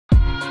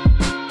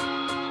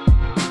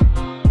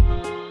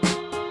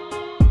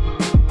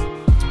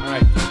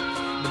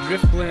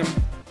Drift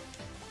Blim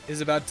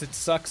is about to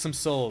suck some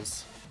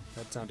souls.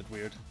 That sounded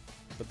weird.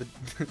 But the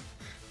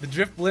the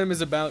Drift Blim is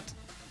about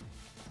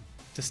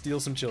to steal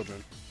some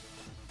children.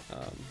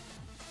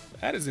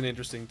 That is an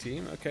interesting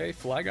team. Okay,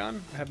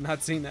 Flygon. I have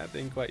not seen that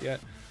thing quite yet.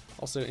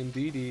 Also,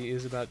 Indeedee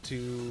is about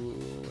to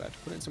have to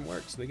put in some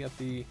work. So they got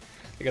the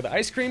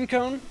ice cream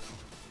cone,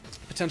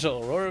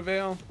 potential Aurora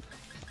Veil,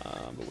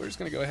 but we're just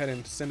gonna go ahead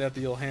and send out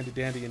the old handy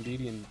dandy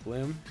Indeedee and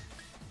Blim.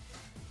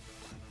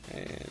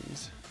 And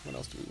what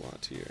else do we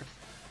want here?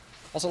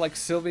 Also like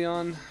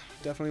Sylveon.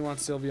 Definitely want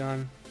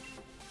Sylveon.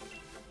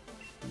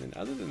 And then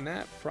other than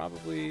that,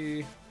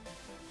 probably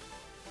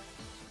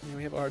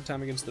we have a hard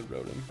time against the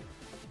Rotom.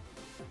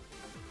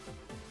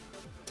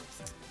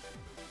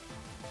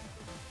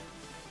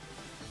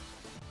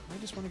 I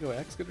just want to go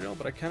Excadrill,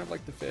 but I kind of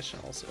like the fish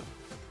also.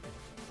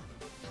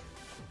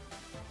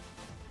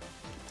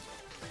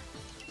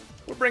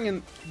 We're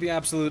bringing the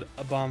absolute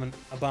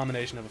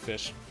abomination of a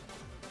fish.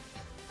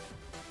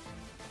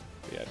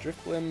 But yeah,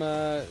 Drift Blim,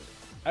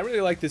 I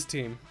really like this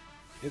team.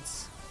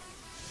 It's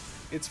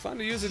fun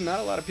to use and not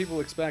a lot of people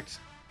expect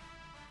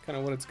kind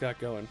of what it's got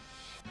going.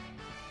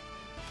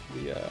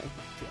 The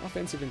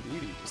offensive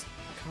Indeedee just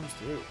comes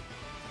through.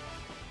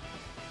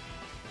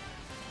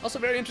 Also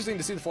very interesting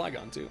to see the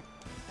Flygon too.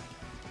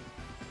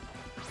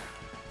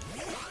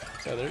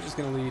 So they're just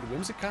going to lead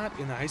Whimsicott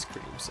in the ice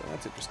cream, so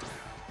that's interesting.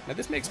 Now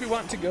this makes me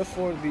want to go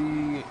for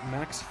the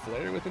Max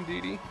Flare with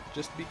Indeedee,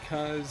 just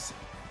because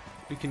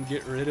we can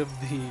get rid of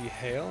the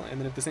Hail, and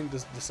then if this thing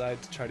does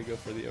decide to try to go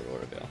for the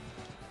Aurora Veil,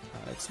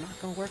 it's not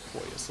going to work for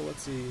you. So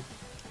let's see.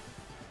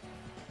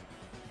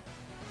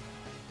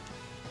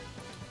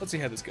 Let's see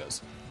how this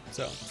goes.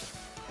 So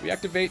we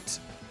activate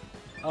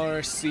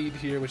our Seed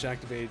here, which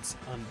activates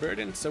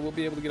Unburdened, so we'll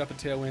be able to get up a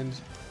Tailwind.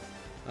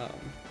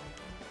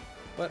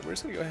 But we're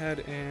just going to go ahead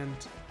and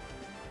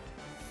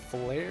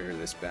Flare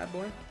this bad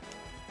boy.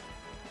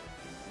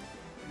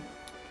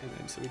 And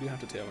then, so we do have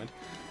to Tailwind.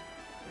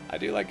 I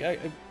do like, I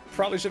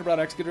probably should have brought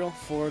Excadrill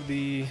for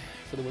the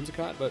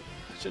Whimsicott, but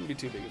it shouldn't be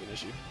too big of an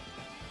issue.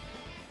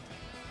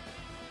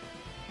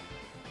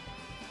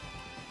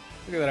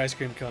 Look at that ice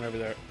cream cone over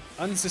there,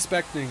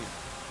 unsuspecting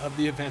of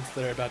the events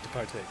that are about to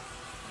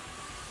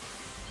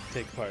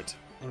take part.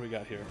 What do we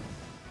got here?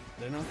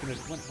 They're not gonna.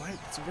 Why?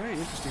 It's a very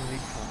interesting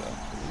league combo.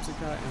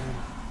 Whimsicott and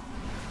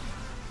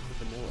the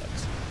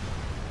Vanillex.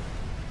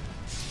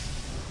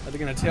 Are they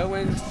gonna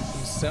Tailwind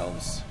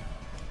themselves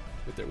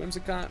with their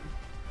Whimsicott?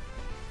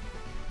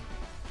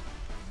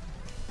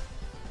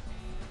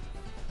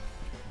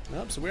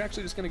 Nope. So we're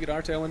actually just gonna get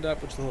our Tailwind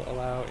up, which will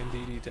allow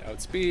Indeedee to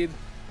outspeed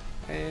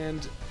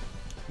and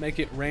make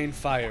it rain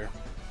fire.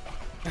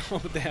 Oh,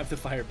 but they have the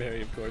Fire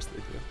Berry, of course they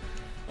do.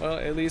 Well,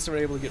 at least we're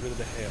able to get rid of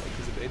the Hail,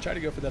 because if they try to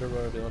go for that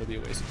Aurora Veil, it'll be a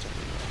waste of time.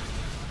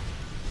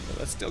 So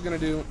that's still going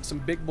to do some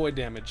big boy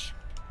damage.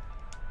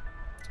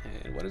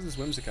 And what does this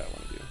Whimsicott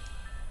want to do?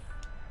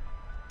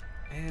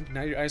 And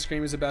now your ice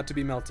cream is about to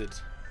be melted.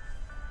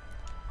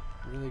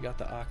 Really got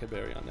the Aka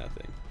Berry on that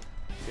thing.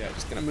 Yeah,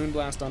 just going to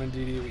Moonblast on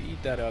Indeedee. We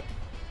eat that up.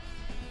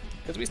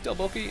 Because we still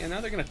bulky, and now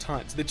they're going to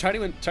taunt. So they try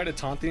to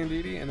taunt the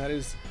Indeedee, and that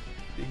is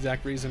the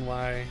exact reason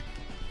why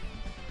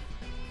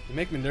they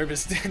make me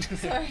nervous standing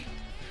there. Sorry.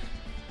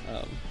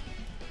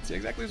 It's the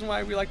exact reason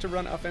why we like to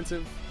run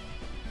offensive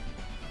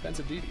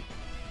DD.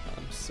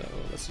 So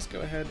let's just go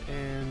ahead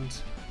and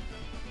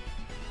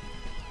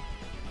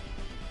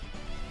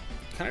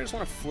kind of just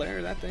want to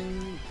flare that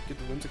thing, get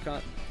the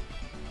Whimsicott,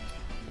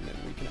 and then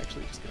we can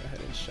actually just go ahead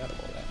and Shadow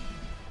Ball that.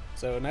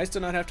 So nice to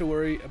not have to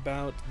worry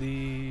about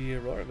the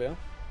Aurora Veil.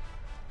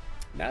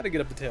 Now to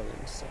get up the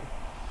Tailwind, so.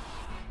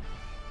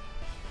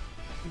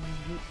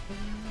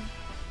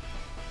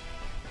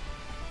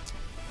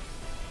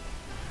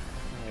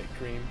 Alright,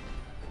 Cream.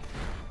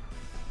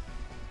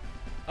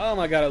 Oh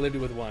my god, I lived it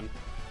with one.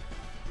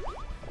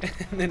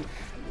 And then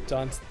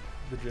taunts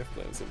the Drift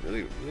Blim. So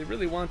they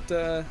really want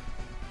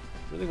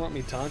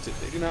me taunted.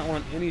 They do not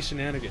want any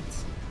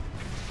shenanigans.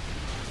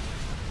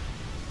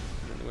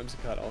 And then the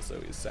Whimsicott also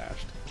is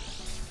sashed.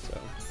 So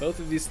both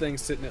of these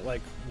things sitting at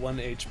like 1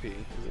 HP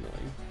is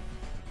annoying.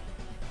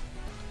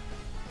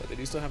 But they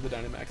do still have the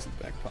Dynamax in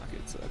the back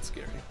pocket, so that's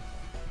scary.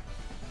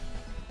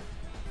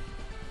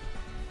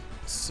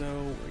 So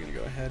we're gonna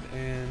go ahead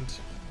and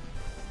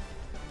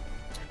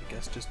I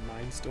guess just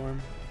Mindstorm.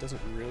 It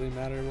doesn't really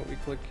matter what we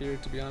click here,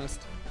 to be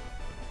honest.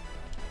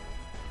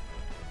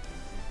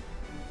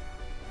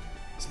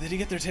 So they do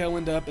get their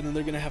Tailwind up, and then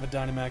they're gonna have a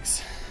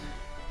Dynamax,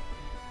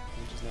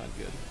 which is not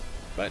good.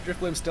 But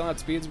Drift Blim still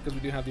outspeeds because we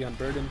do have the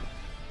Unburden,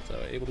 so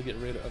able to get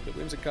rid of the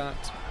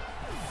Whimsicott.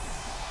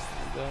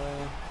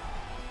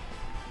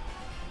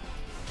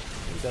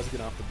 And it does get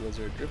off the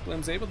Blizzard. Drift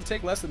Blim's able to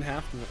take less than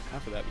half of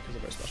that because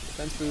of our special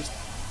defense boost.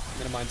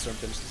 And then a Mindstorm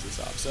finishes this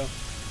off. So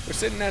we're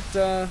sitting at,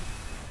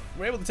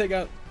 we're able to take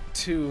out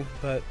 2,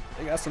 but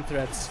they got some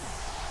threats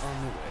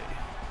on the way.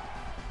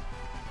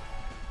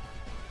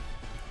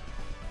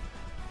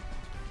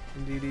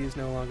 Indeedee is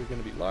no longer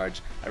going to be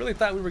large. I really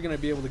thought we were going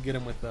to be able to get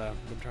him with them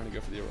trying to go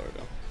for the Aurora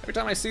Veil. Every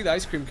time I see the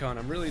ice cream cone,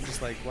 I'm really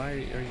just like, why are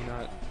you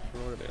not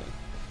Aurora Veil?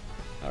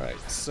 Alright,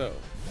 so.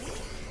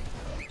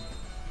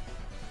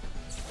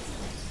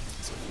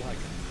 It's a fly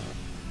gun, huh?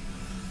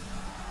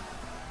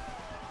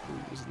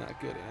 Ooh, this is not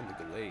good. And the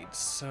Gallade.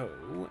 So,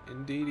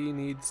 Indeedee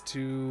needs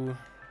to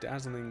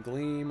Dazzling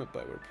Gleam,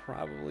 but we're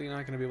probably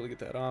not going to be able to get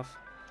that off.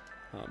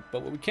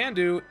 But what we can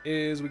do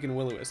is we can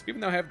Will-O-Wisp.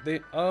 Even though I have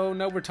the... Oh,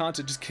 no, we're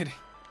taunted. Just kidding.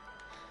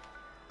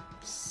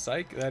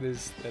 Psych. That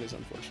is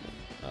unfortunate.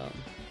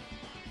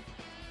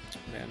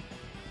 Man.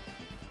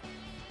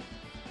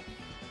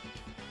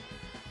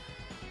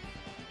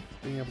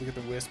 Being able to get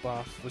the Wisp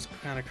off was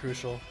kind of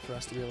crucial for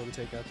us to be able to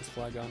take out this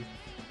Flygon.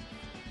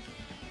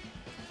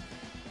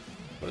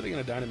 What are they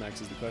going to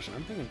Dynamax is the question.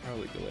 I'm thinking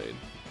probably Gallade.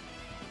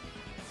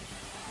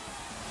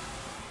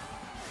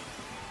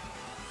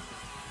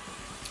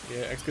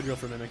 Yeah, Excadrill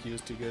for Mimikyu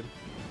is too good.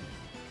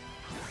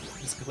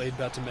 Is Gallade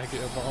about to Mega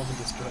Evolve and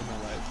destroy my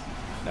life?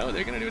 No,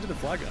 they're going to do it to the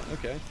Flygon.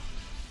 Okay.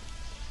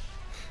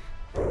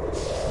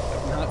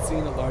 I've not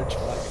seen a large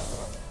Flygon.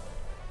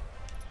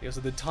 Yeah,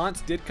 so the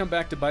taunts did come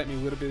back to bite me.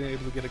 Would have been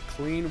able to get a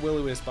clean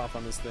Will-O-Wisp off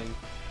on this thing.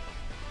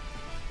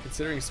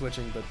 Considering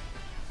switching, but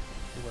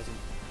it wasn't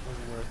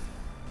worth.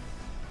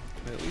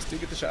 But at least do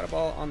get the Shadow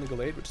Ball on the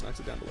Gallade, which knocks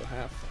it down below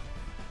half.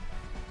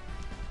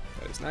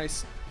 That is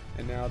nice.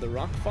 And now the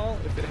Rock Fall,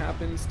 if it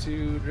happens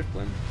to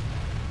Drifblim,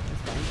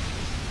 that's fine.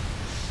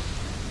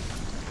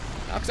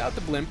 Knocks out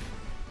the Blimp.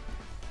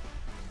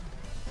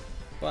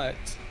 But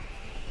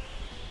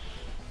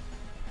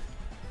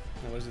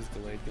now what is this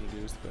Gallade going to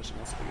do is the question.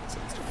 Also, I get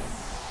Sandstorm.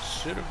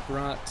 Should have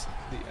brought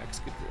the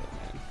Excadrill,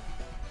 man.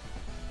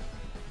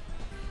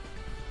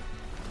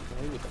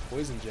 Gallade with the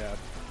Poison Jab.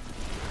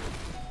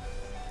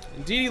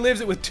 Indeed, he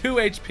lives it with 2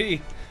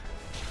 HP.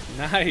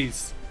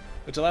 Nice.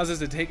 Which allows us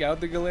to take out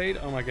the Gallade.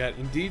 Oh my god,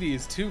 Indeed, he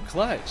is too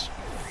clutch.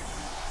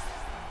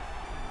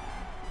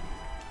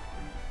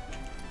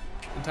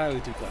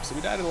 Entirely too clutch. So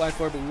we died to the Life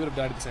Orb, but we would have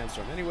died to the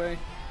Sandstorm anyway.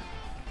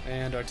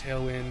 And our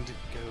Tailwind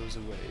goes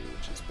away,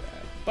 which is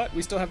bad. But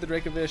we still have the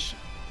Dracovish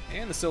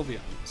and the Sylveon,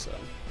 so.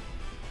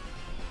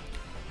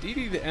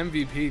 DD the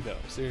MVP, though,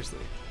 seriously.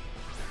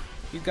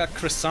 He's got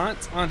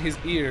croissants on his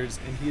ears,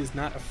 and he is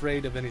not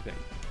afraid of anything.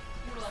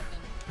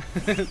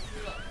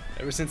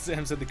 Ever since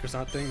Sam said the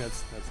croissant thing,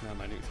 that's not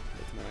my new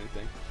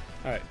thing.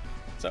 Alright,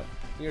 so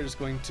we are just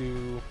going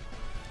to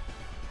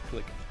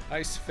click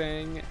Ice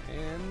Fang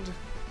and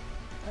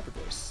Hyper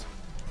Voice.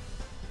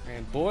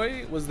 And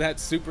boy, was that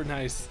super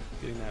nice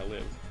getting that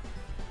live.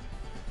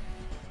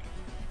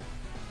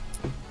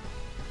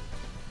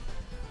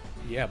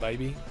 Yeah,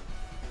 baby.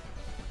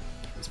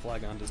 This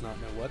Flygon does not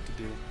know what to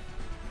do.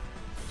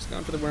 Just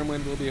going for the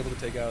Wormwind, we'll be able to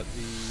take out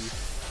the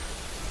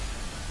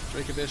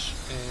Dracovish,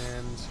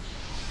 and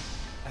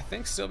I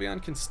think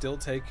Sylveon can still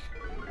take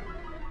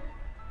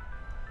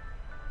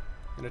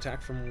an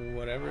attack from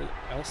whatever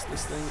else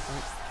this thing...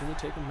 Can we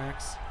take a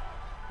max?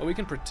 Well, we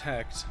can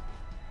protect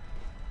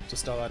to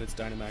stall out its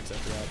Dynamax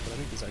after that, but I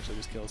think this actually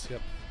just kills.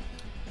 Yep.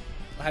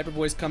 Hyper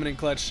Voice coming in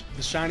clutch.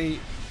 The shiny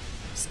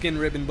skin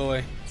ribbon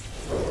boy.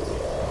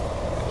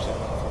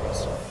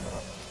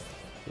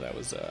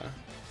 So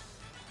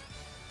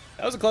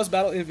that was a close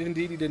battle. If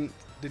indeed he didn't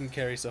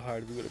carry so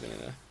hard, we would have been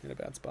in a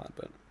bad spot,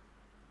 but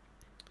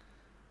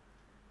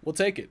we'll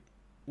take it.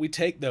 We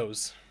take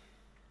those.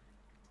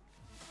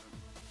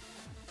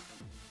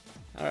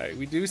 Alright,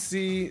 we do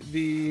see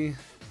the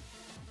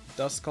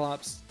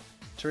Dusclops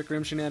Trick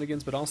Room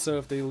shenanigans, but also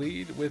if they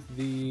lead with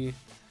if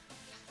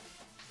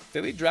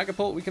they lead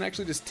Dragapult, we can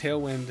actually just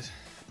Tailwind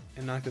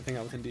and knock the thing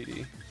out with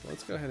Indeedee. So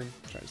let's go ahead and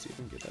try to see if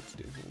we can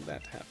get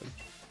that to happen.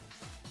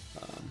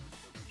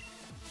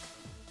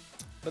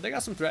 But they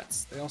got some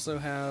threats. They also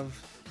have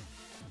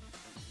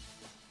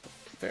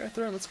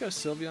Ferrothorn. Let's go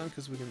Sylveon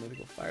because we can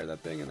Mythical Fire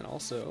that thing, and then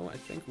also I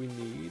think we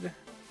need.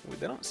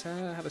 They don't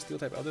have a Steel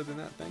type other than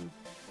that thing.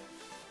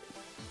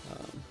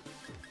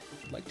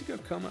 I'd like to go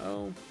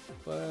Como,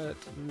 but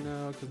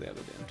no, because they have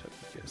the damn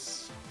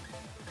Togekiss.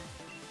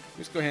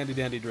 Let's go Handy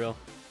Dandy Drill.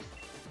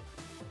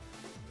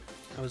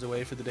 I was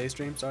away for the day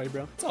stream. Sorry,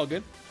 bro. It's all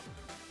good.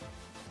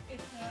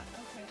 It's not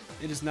okay.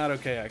 It is not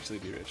okay, actually,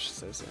 be rich,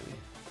 says Sammy.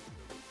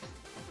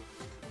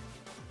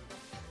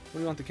 What do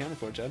you want the counter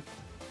for, Chad?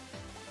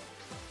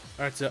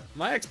 Alright, so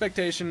my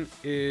expectation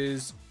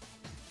is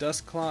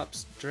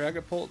Dusclops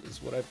Dragapult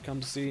is what I've come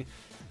to see.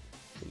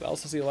 I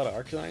also see a lot of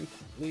Arcanine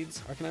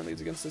leads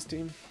against this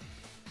team.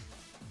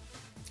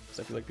 Because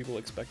I feel like people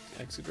expect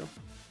Excadrill.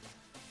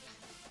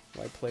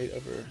 Why plate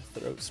over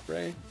Throat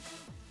Spray?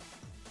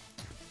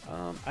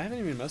 I haven't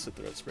even messed with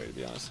Throat Spray, to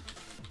be honest.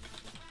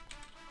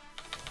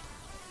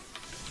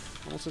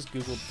 I almost just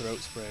googled Throat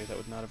Spray. That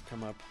would not have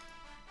come up.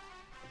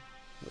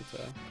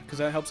 Because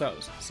that helps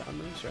out sound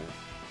moves, right?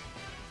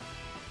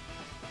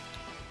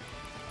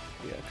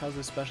 Yeah,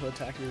 causes special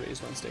attack to be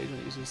raised on stage when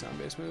it uses a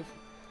sound-based move.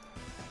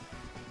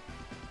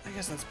 I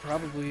guess that's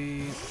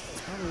probably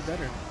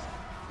better.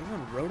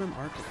 Everyone Rotom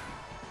Arcanine.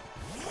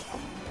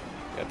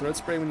 Yeah, Throat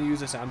Spray when you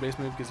use a sound-based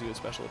move gives you a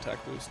special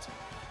attack boost.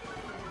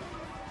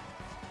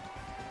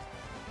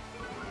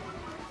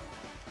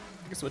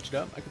 I can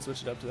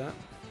switch it up to that.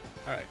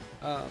 Alright,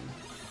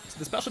 so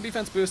the special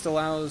defense boost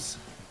allows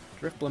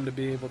Drifblim to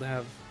be able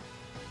to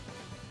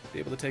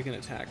take an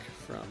attack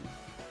from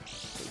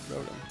the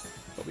Rotom.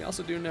 But we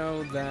also do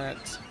know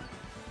that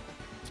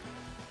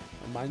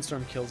a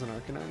Mindstorm kills an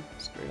Arcanine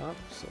straight off,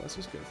 so let's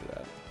just go for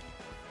that.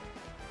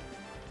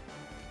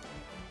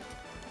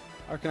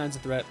 Arcanine's a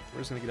threat. We're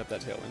just gonna get up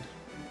that Tailwind.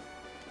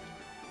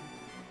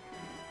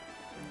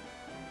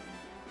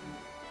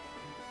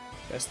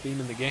 Best theme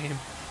in the game.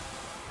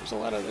 There's a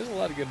lot of good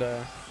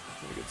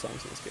really good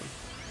songs in this game.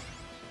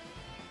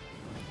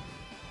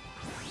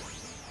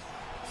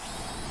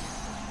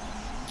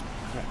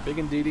 Alright, Big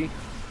Indeedee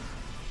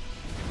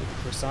with the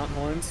Croissant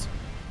Horns.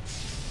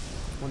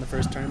 Won the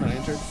first tournament I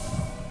entered.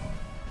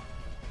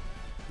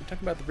 You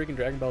talking about the freaking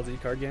Dragon Ball Z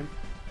card game?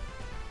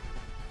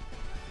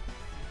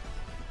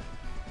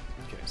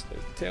 Okay, so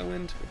there's the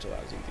Tailwind, which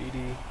allows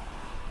Indeedee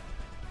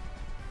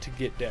to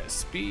get that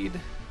speed.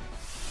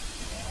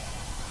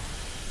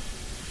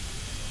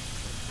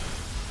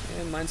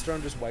 And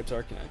Mindstorm just wipes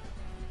Arcanine.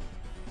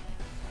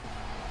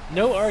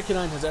 No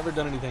Arcanine has ever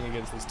done anything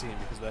against this team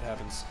because that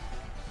happens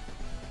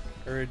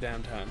every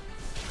damn time.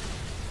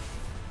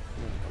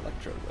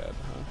 Electro Web,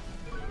 huh?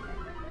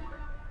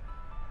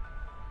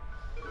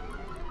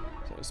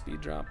 So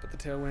speed drop, but the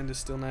Tailwind is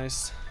still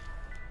nice.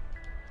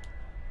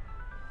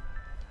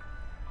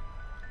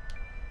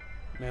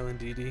 Male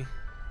Indeedee.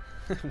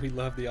 We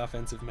love the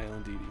offensive Male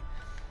Indeedee.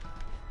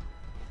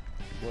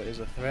 Boy is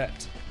a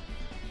threat.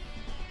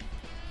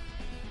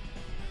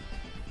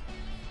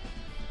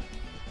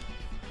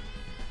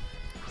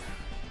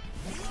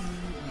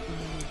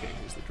 Okay,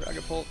 here's the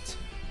Dragapult.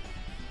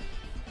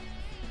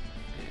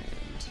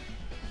 And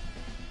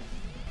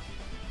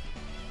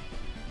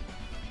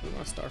we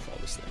want to Starfall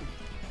this thing.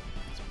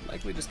 So we're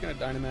likely just going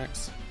to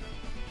Dynamax.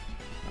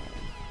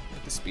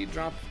 With the speed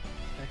drop,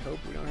 I hope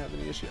we don't have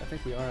any issue. I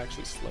think we are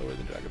actually slower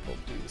than Dragapult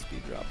due to the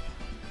speed drop,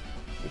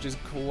 which is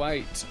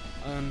quite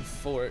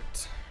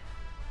unfort.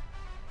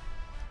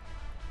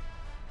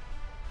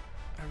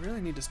 I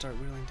really need to start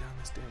wheeling down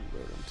this damn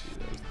Rotom too.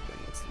 That was the thing.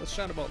 Let's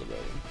Shadow Ball the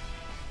Rotom.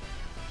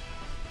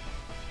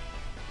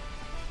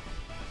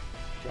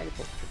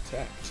 Dragapult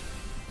Protect.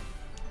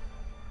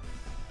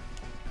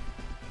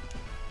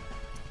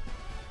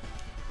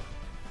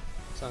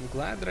 So I'm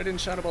glad that I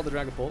didn't Shadow Ball the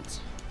Dragapult.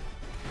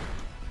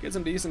 Get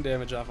some decent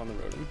damage off on the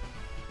Rotom.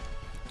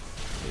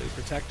 Really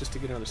Protect just to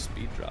get another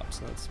speed drop,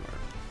 so that's smart.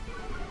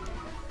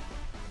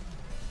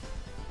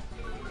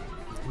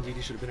 Indeed,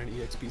 he should have been an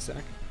EXP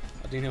sack.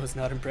 Aldino was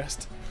not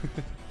impressed.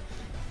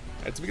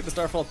 Alright, so we get the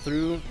Starfall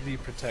through the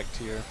Protect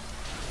here.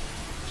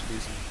 Should be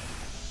some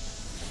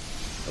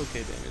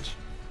okay damage.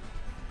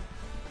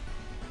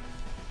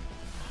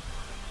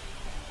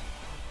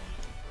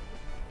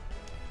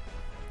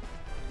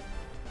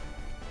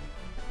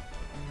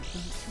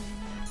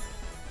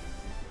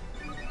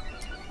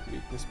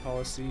 Weakness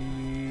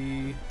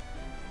policy.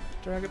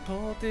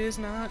 Dragapult is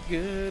not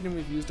good, and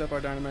we've used up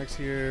our Dynamax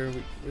here.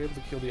 We're able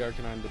to kill the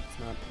Arcanine, but it's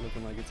not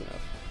looking like it's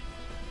enough.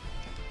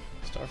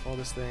 Starfall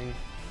this thing,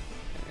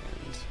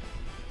 and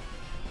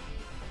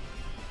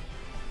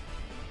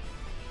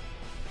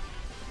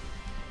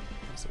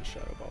also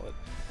Shadow Ball it.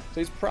 So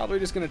he's probably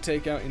just going to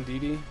take out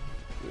Indeedee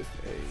with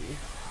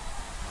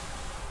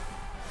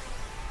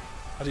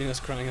a... Aldino's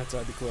crying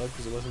outside the club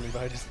because it wasn't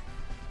invited.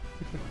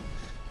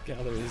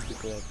 Galar is the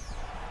club.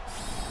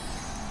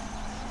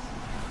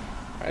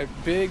 Alright,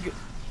 big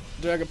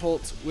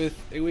Dragapult with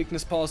a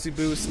weakness policy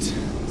boost.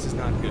 This is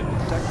not good. The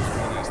attack was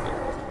really nice there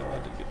because I'm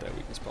allowed to get that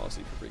weakness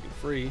policy for freaking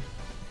free.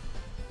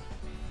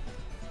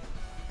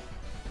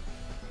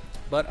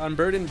 But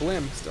Unburdened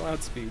Blim still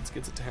outspeeds,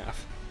 gets it to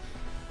half.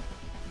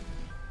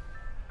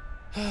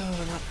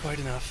 Oh, not quite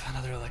enough.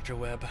 Another Electro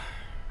Web.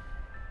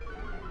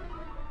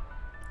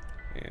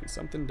 And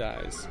something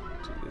dies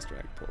to this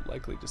Dragapult.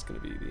 Likely just going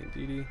to be the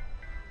Indeedee.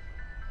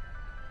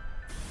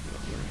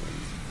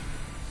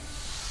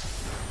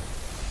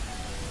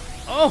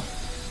 Oh!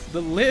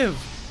 The live!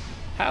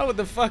 How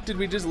the fuck did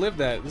we just live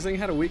that? This thing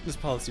had a weakness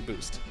policy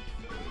boost.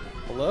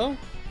 Hello?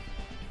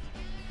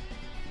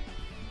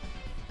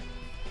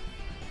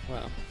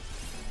 Wow.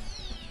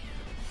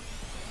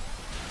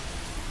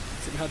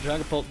 Somehow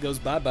Dragapult goes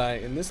bye-bye,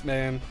 and this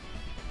man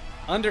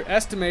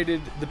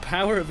underestimated the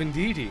power of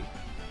Indeedee.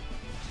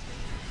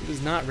 He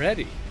was not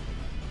ready.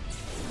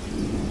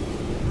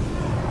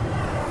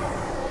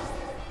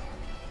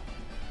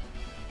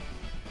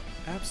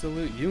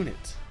 Absolute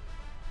unit.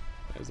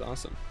 That was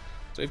awesome.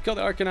 So we've killed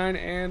the Arcanine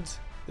and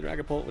the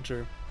Dragapult, which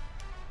are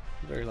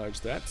very large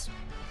threats.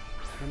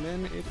 And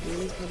then it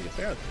is going to be a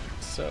fair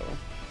thing. So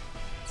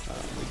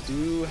we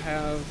do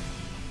have...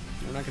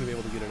 We're not going to be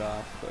able to get it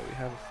off, but we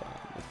have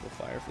multiple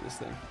fire for this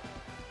thing.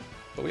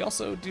 But we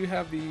also do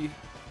have the...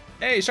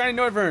 Hey, Shiny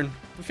Noivern!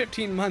 For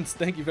 15 months,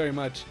 thank you very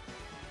much.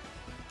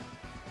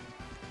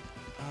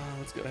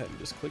 Let's go ahead and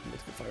just click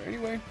Mythical Fire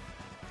anyway.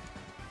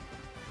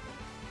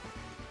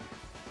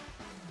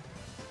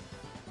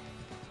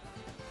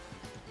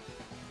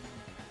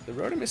 The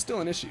Rotom is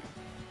still an issue.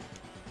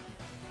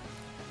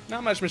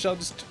 Not much, Michelle,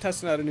 just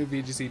testing out a new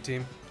VGC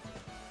team.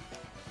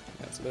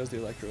 Yeah, so there's the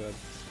Electro Web.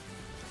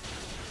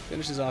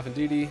 Finishes off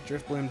Indeedee.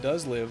 Drift Bloom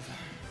does live.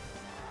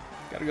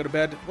 Gotta go to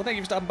bed. Well, thank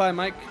you for stopping by,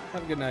 Mike.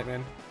 Have a good night,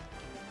 man.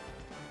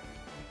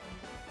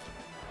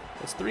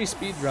 It's 3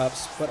 speed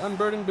drops, but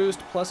Unburden Boost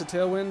plus a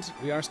Tailwind,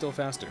 we are still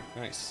faster.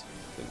 Nice.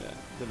 Than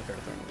the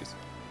Ferrothorn, at least.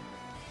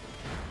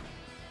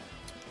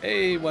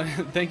 Hey, what,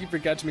 thank you for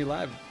catching me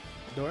live,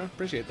 Dora.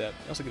 Appreciate that.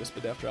 I also get a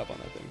Spadef drop on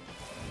that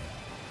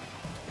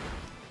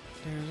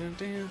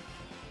thing.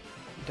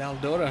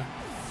 Daldora.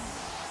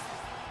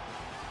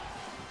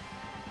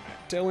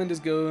 Tailwind is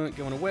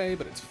going away,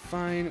 but it's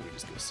fine. We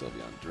just go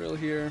Sylveon Drill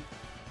here.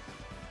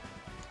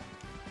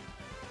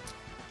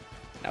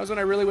 That was when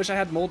I really wish I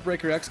had Mold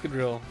Breaker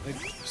Excadrill. It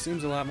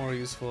seems a lot more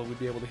useful. We'd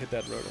be able to hit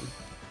that Rotom.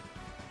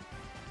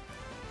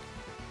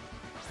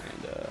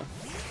 And,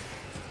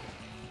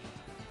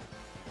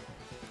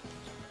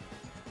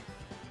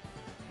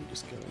 we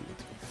just go and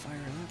let's go fire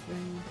that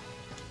thing.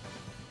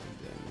 And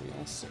then we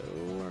also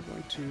are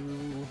going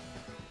to...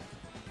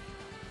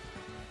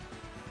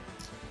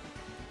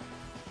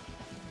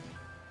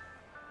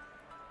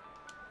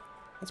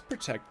 let's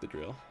protect the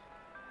drill.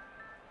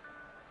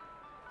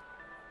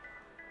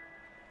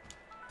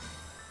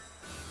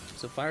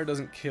 So fire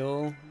doesn't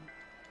kill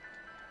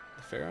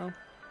the Pharaoh.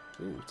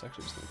 Ooh, it's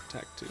actually just going to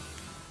protect too.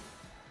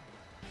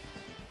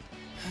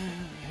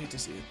 I hate to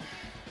see it.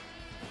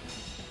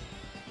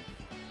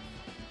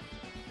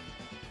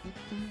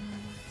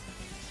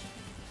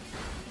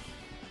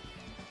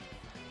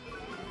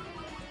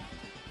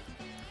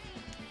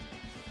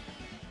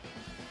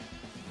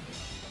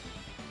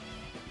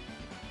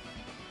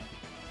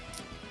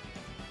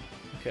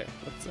 Okay,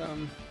 let's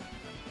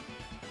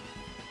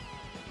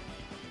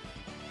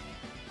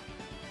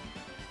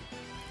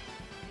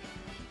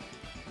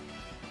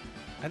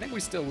I think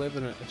we still live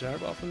in a Gyro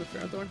Ball from the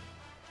Ferrothorn.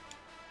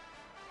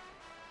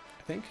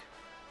 I think.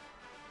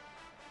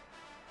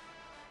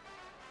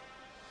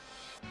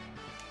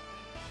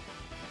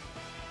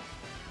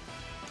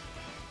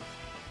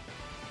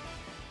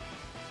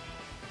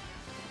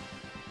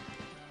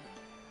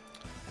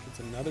 It's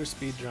another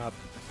speed drop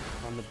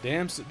on the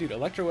damn... dude,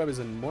 Electro Web is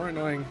more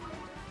annoying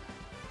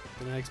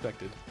than I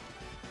expected.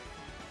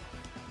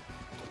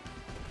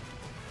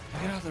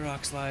 Get off the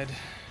rock slide.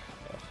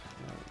 Oh,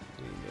 no,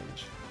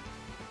 damage.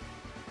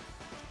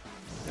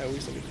 Yeah, we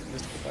still get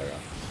Mystical Fire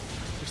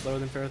off. You're slower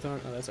than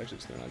Ferrothorn? Oh, that's actually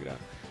just gonna knock it out.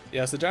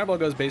 Yeah, so Gyro Ball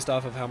goes based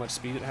off of how much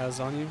speed it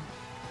has on you.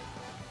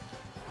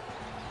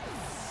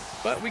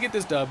 But we get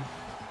this dub.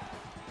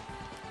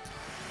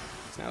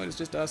 So now it is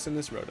just us and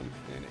this Rotom,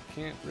 and it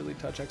can't really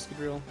touch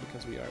Excadrill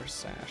because we are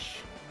Sash.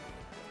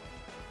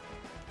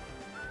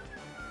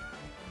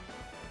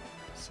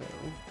 So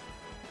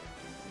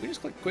we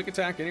just click Quick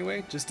Attack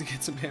anyway, just to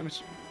get some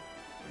damage.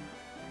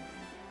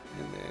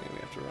 And then we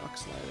have to Rock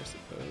Slide, I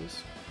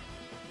suppose.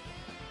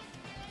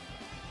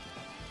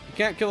 You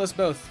can't kill us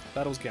both.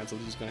 Battle's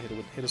canceled. He's just gonna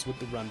hit us with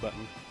the run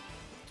button.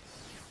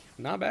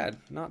 Not bad.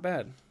 Not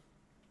bad.